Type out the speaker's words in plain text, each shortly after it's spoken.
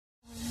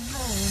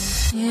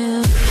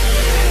Yeah.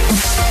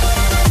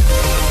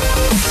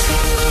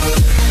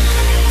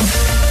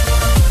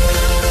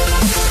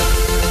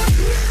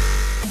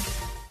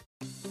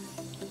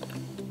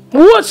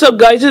 What's up,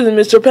 guys? This is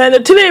Mr. Panda.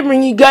 Today I'm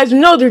bringing you guys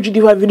another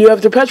GT5 video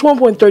after patch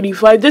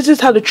 1.35. This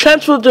is how to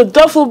transfer the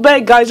duffel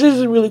bag, guys. This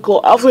is a really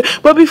cool outfit.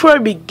 But before I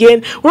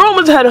begin, we're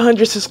almost at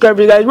 100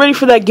 subscribers, guys. Ready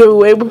for that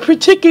giveaway. We're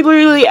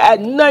particularly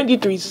at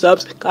 93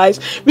 subs, guys.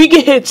 We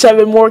can hit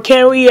 7 more,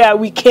 can we? Yeah,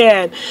 we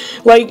can.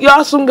 Like,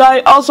 awesome,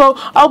 guy. Also,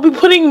 I'll be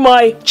putting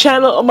my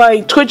channel,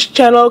 my Twitch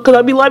channel, because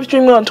I'll be live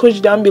streaming on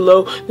Twitch down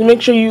below to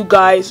make sure you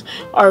guys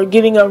are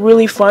getting a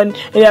really fun,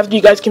 and after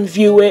you guys can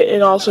view it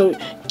and also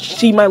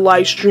see my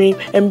live stream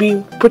and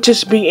be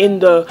participating in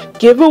the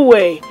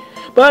giveaway.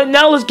 But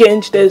now let's get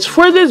into this.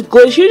 For this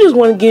glitch, you just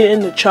want to get in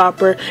the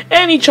chopper,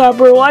 any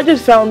chopper. Well, I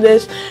just found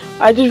this.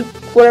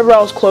 Whatever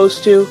I was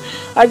close to,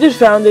 I just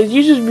found this.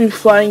 You just be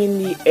flying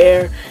in the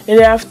air, and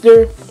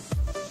after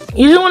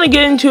you just want to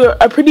get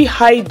into a pretty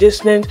high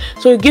distance,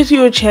 so it gives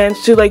you a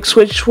chance to like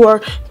switch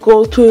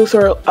go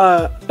to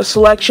a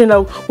selection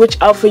of which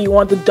outfit you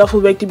want the duffel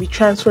bag to be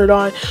transferred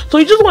on. So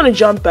you just want to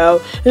jump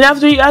out, and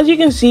after, as you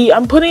can see,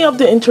 I'm putting up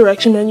the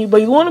interaction menu, but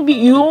you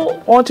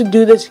don't want to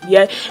do this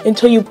yet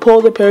until you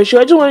pull the parachute.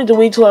 I just wanted to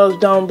wait till I was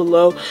down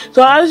below.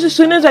 So as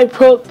soon as I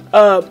push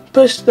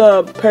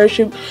the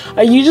parachute,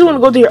 you just want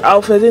to go to your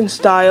outfit and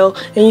style,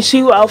 and you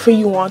see what outfit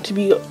you want to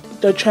be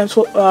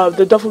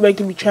the duffel bag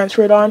to be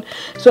transferred on.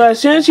 So as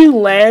soon as you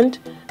land,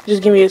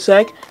 just give me a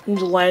sec, I'm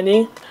just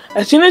landing.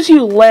 As soon as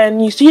you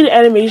land, you see the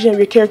animation of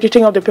your character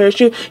taking off the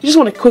parachute. You just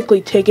want to quickly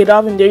take it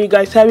off, and there you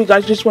guys have it. You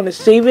guys just want to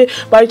save it,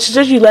 but I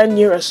suggest you land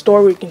near a store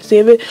where you can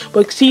save it.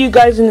 But see you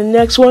guys in the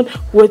next one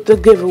with the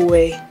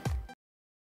giveaway.